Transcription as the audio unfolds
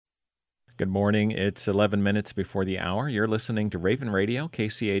Good morning. It's 11 minutes before the hour. You're listening to Raven Radio,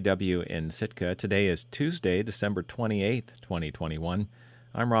 KCAW in Sitka. Today is Tuesday, December 28th, 2021.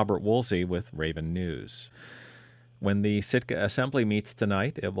 I'm Robert Woolsey with Raven News. When the Sitka Assembly meets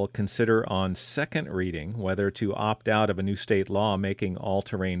tonight, it will consider on second reading whether to opt out of a new state law making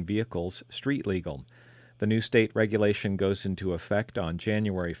all-terrain vehicles street legal. The new state regulation goes into effect on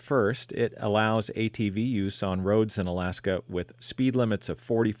January 1st. It allows ATV use on roads in Alaska with speed limits of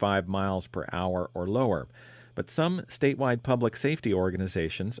 45 miles per hour or lower. But some statewide public safety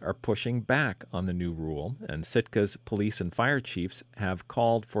organizations are pushing back on the new rule, and Sitka's police and fire chiefs have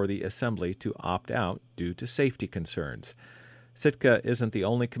called for the Assembly to opt out due to safety concerns. Sitka isn't the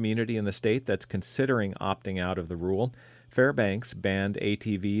only community in the state that's considering opting out of the rule. Fairbanks banned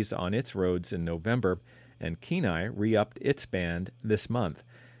ATVs on its roads in November, and Kenai re-upped its ban this month.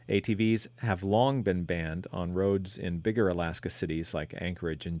 ATVs have long been banned on roads in bigger Alaska cities like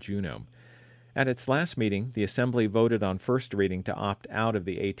Anchorage and Juneau. At its last meeting, the Assembly voted on first reading to opt out of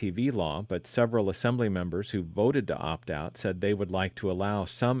the ATV law, but several Assembly members who voted to opt out said they would like to allow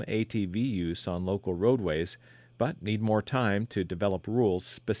some ATV use on local roadways, but need more time to develop rules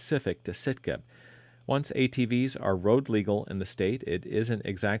specific to Sitka. Once ATVs are road legal in the state, it isn't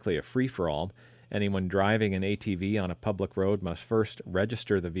exactly a free-for-all. Anyone driving an ATV on a public road must first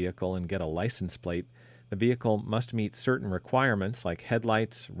register the vehicle and get a license plate. The vehicle must meet certain requirements like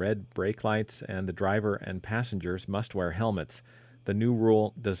headlights, red brake lights, and the driver and passengers must wear helmets. The new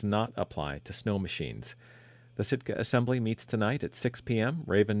rule does not apply to snow machines. The Sitka Assembly meets tonight at 6 p.m.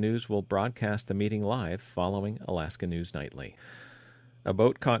 Raven News will broadcast the meeting live following Alaska News Nightly. A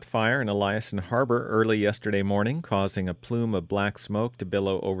boat caught fire in Eliason Harbor early yesterday morning, causing a plume of black smoke to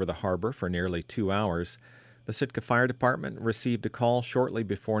billow over the harbor for nearly 2 hours. The Sitka Fire Department received a call shortly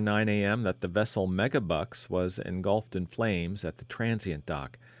before 9 a.m. that the vessel Megabucks was engulfed in flames at the transient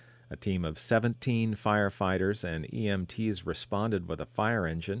dock. A team of 17 firefighters and EMTs responded with a fire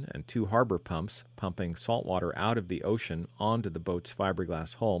engine and 2 harbor pumps, pumping saltwater out of the ocean onto the boat's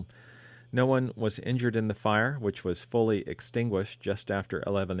fiberglass hull. No one was injured in the fire, which was fully extinguished just after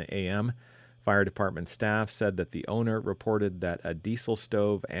 11 a.m. Fire department staff said that the owner reported that a diesel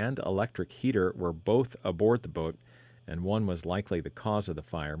stove and electric heater were both aboard the boat, and one was likely the cause of the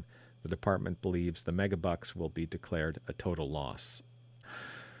fire. The department believes the Megabucks will be declared a total loss.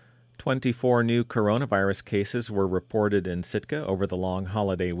 24 new coronavirus cases were reported in Sitka over the long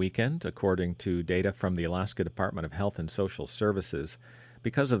holiday weekend, according to data from the Alaska Department of Health and Social Services.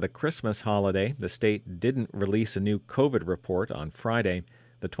 Because of the Christmas holiday, the state didn't release a new COVID report on Friday.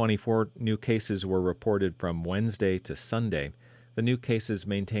 The 24 new cases were reported from Wednesday to Sunday. The new cases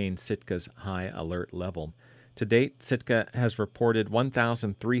maintain Sitka's high alert level. To date, Sitka has reported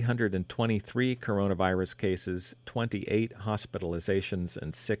 1,323 coronavirus cases, 28 hospitalizations,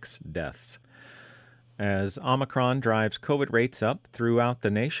 and 6 deaths. As Omicron drives COVID rates up throughout the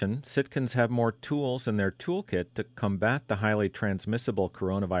nation, Sitkans have more tools in their toolkit to combat the highly transmissible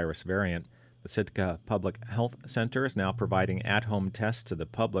coronavirus variant. The Sitka Public Health Center is now providing at-home tests to the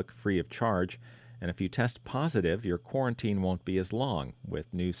public free of charge, and if you test positive, your quarantine won't be as long,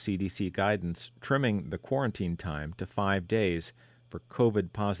 with new CDC guidance trimming the quarantine time to 5 days for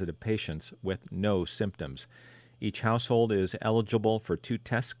COVID-positive patients with no symptoms. Each household is eligible for 2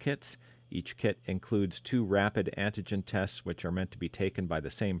 test kits. Each kit includes 2 rapid antigen tests, which are meant to be taken by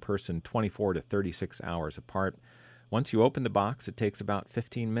the same person 24 to 36 hours apart. Once you open the box, it takes about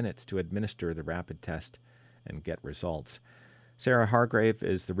 15 minutes to administer the rapid test and get results. Sarah Hargrave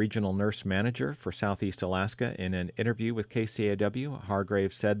is the regional nurse manager for Southeast Alaska. In an interview with KCAW,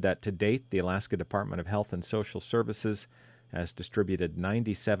 Hargrave said that to date, the Alaska Department of Health and Social Services has distributed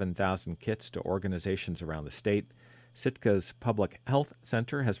 97,000 kits to organizations around the state. Sitka's Public Health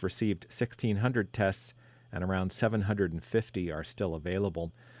Center has received 1,600 tests, and around 750 are still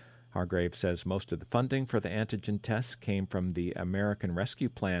available. Hargrave says most of the funding for the antigen tests came from the American Rescue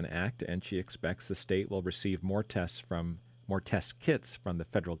Plan Act, and she expects the state will receive more test kits from the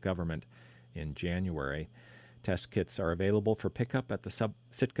federal government in January. Test kits are available for pickup at the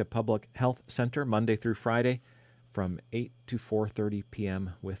Sitka Public Health Center Monday through Friday from 8 to 4:30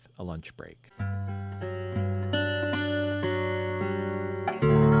 p.m. with a lunch break.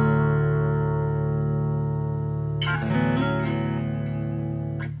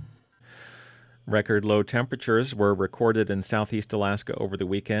 Record low temperatures were recorded in southeast Alaska over the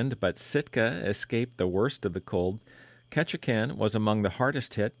weekend, but Sitka escaped the worst of the cold. Ketchikan was among the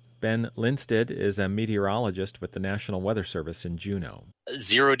hardest hit. Ben Lindstedt is a meteorologist with the National Weather Service in Juneau.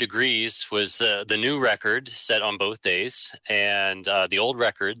 0 degrees was the new record set on both days, and the old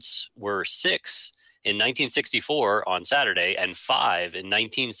records were 6 in 1964 on Saturday and 5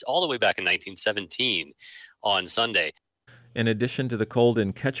 all the way back in 1917 on Sunday. In addition to the cold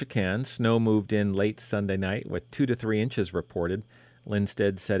in Ketchikan, snow moved in late Sunday night with 2 to 3 inches reported.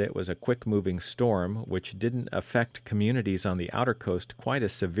 Linstead said it was a quick-moving storm, which didn't affect communities on the outer coast quite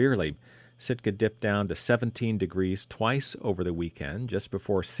as severely. Sitka dipped down to 17 degrees twice over the weekend, just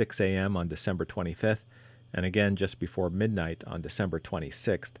before 6 a.m. on December 25th, and again just before midnight on December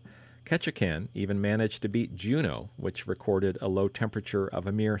 26th. Ketchikan even managed to beat Juneau, which recorded a low temperature of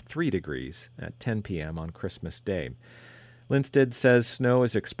a mere 3 degrees at 10 p.m. on Christmas Day. Linstead says snow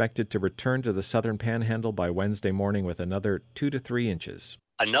is expected to return to the southern panhandle by Wednesday morning with another 2 to 3 inches.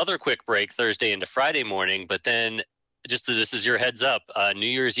 Another quick break Thursday into Friday morning, but then just this is your heads up, New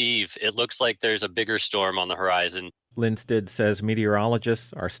Year's Eve, it looks like there's a bigger storm on the horizon. Linstead says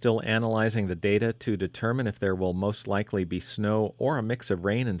meteorologists are still analyzing the data to determine if there will most likely be snow or a mix of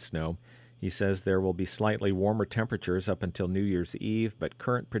rain and snow. He says there will be slightly warmer temperatures up until New Year's Eve, but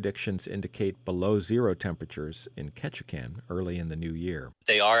current predictions indicate below zero temperatures in Ketchikan early in the new year.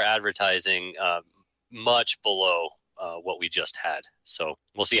 They are advertising much below what we just had. So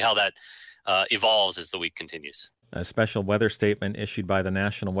we'll see how that evolves as the week continues. A special weather statement issued by the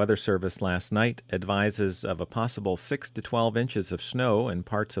National Weather Service last night advises of a possible 6 to 12 inches of snow in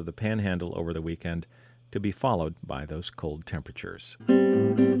parts of the Panhandle over the weekend, to be followed by those cold temperatures.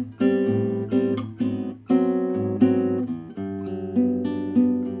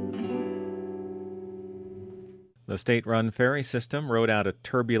 The state-run ferry system rode out a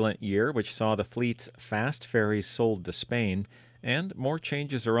turbulent year, which saw the fleet's fast ferries sold to Spain, and more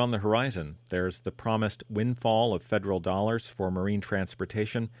changes are on the horizon. There's the promised windfall of federal dollars for marine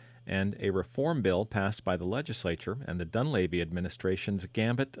transportation and a reform bill passed by the legislature and the Dunleavy administration's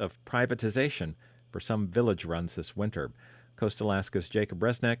gambit of privatization for some village runs this winter. Coast Alaska's Jacob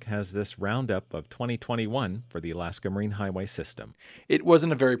Resnick has this roundup of 2021 for the Alaska Marine Highway System. It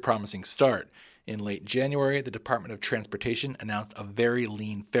wasn't a very promising start. In late January, the Department of Transportation announced a very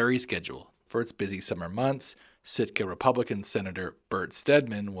lean ferry schedule for its busy summer months. Sitka Republican Senator Bert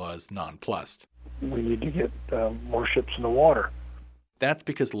Stedman was nonplussed. We need to get more ships in the water. That's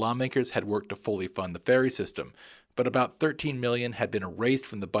because lawmakers had worked to fully fund the ferry system, but about $13 million had been erased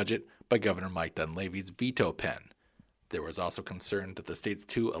from the budget by Governor Mike Dunleavy's veto pen. There was also concern that the state's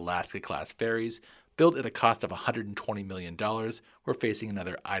 2 Alaska-class ferries, built at a cost of $120 million, were facing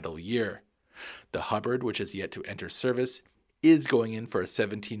another idle year. The Hubbard, which has yet to enter service, is going in for a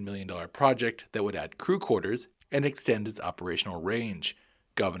 $17 million project that would add crew quarters and extend its operational range.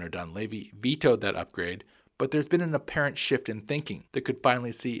 Governor Dunleavy vetoed that upgrade, but there's been an apparent shift in thinking that could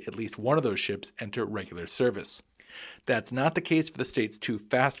finally see at least one of those ships enter regular service. That's not the case for the state's 2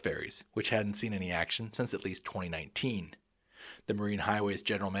 fast ferries, which hadn't seen any action since at least 2019. The Marine Highways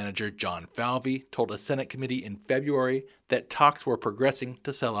General Manager John Falvey told a Senate committee in February that talks were progressing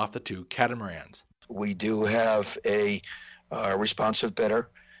to sell off the 2 catamarans. We do have a responsive bidder,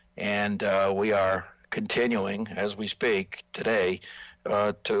 and we are continuing, as we speak today,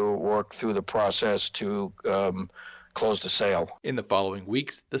 to work through the process to close the sale. In the following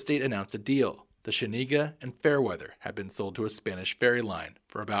weeks, the state announced a deal. The Shaniga and Fairweather had been sold to a Spanish ferry line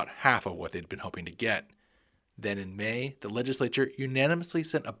for about half of what they'd been hoping to get. Then in May, the legislature unanimously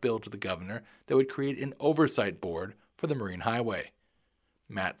sent a bill to the governor that would create an oversight board for the Marine Highway.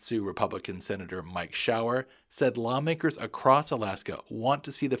 Mat-Su Republican Senator Mike Shower said lawmakers across Alaska want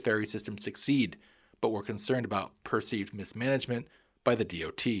to see the ferry system succeed, but were concerned about perceived mismanagement by the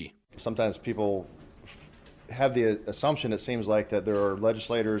DOT. Sometimes people have the assumption, it seems like, that there are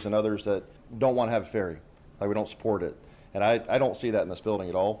legislators and others that don't want to have a ferry, like we don't support it. And I don't see that in this building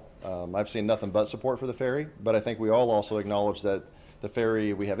at all. I've seen nothing but support for the ferry, but I think we all also acknowledge that the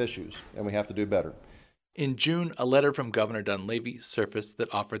ferry, we have issues and we have to do better. In June, a letter from Governor Dunleavy surfaced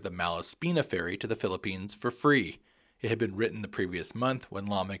that offered the Malaspina ferry to the Philippines for free. It had been written the previous month when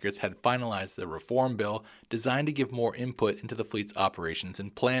lawmakers had finalized the reform bill designed to give more input into the fleet's operations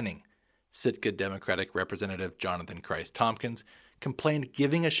and planning. Sitka Democratic Representative Jonathan Christ Tompkins complained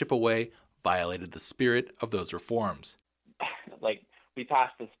giving a ship away violated the spirit of those reforms. We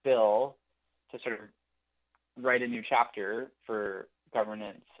passed this bill to sort of write a new chapter for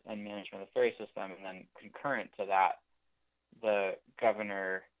governance and management of the ferry system, and then concurrent to that, the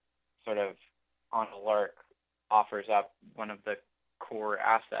governor sort of on a lark offers up one of the core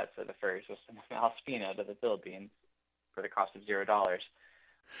assets of the ferry system, Malaspina, to the Philippines for the cost of $0.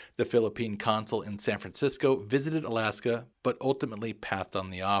 The Philippine consul in San Francisco visited Alaska, but ultimately passed on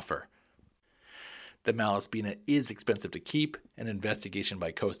the offer. The Malaspina is expensive to keep. An investigation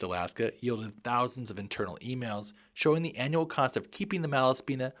by Coast Alaska yielded thousands of internal emails showing the annual cost of keeping the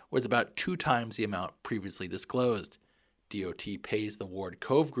Malaspina was about 2 times the amount previously disclosed. DOT pays the Ward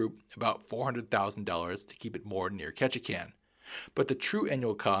Cove Group about $400,000 to keep it moored near Ketchikan. But the true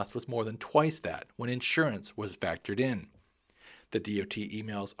annual cost was more than twice that when insurance was factored in. The DOT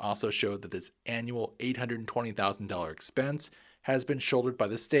emails also showed that this annual $820,000 expense has been shouldered by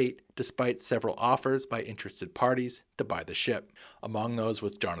the state despite several offers by interested parties to buy the ship. Among those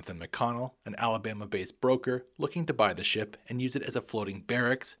was Jonathan McConnell, an Alabama-based broker looking to buy the ship and use it as a floating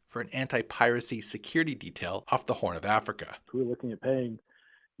barracks for an anti-piracy security detail off the Horn of Africa. We're looking at paying,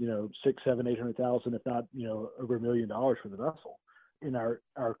 $600,000, $700,000, $800,000, if not, over $1 million for the vessel. And our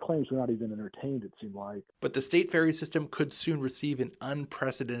claims were not even entertained, it seemed like. But the state ferry system could soon receive an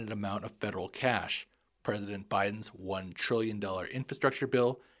unprecedented amount of federal cash. President Biden's $1 trillion infrastructure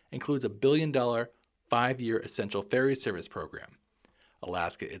bill includes a $1 billion, 5-year essential ferry service program.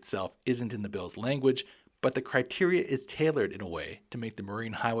 Alaska itself isn't in the bill's language, but the criteria is tailored in a way to make the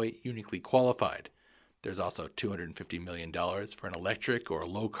Marine Highway uniquely qualified. There's also $250 million for an electric or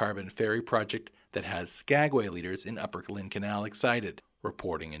low-carbon ferry project that has Skagway leaders in Upper Lynn Canal excited.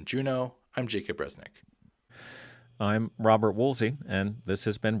 Reporting in Juneau, I'm Jacob Resnick. I'm Robert Woolsey, and this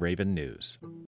has been Raven News.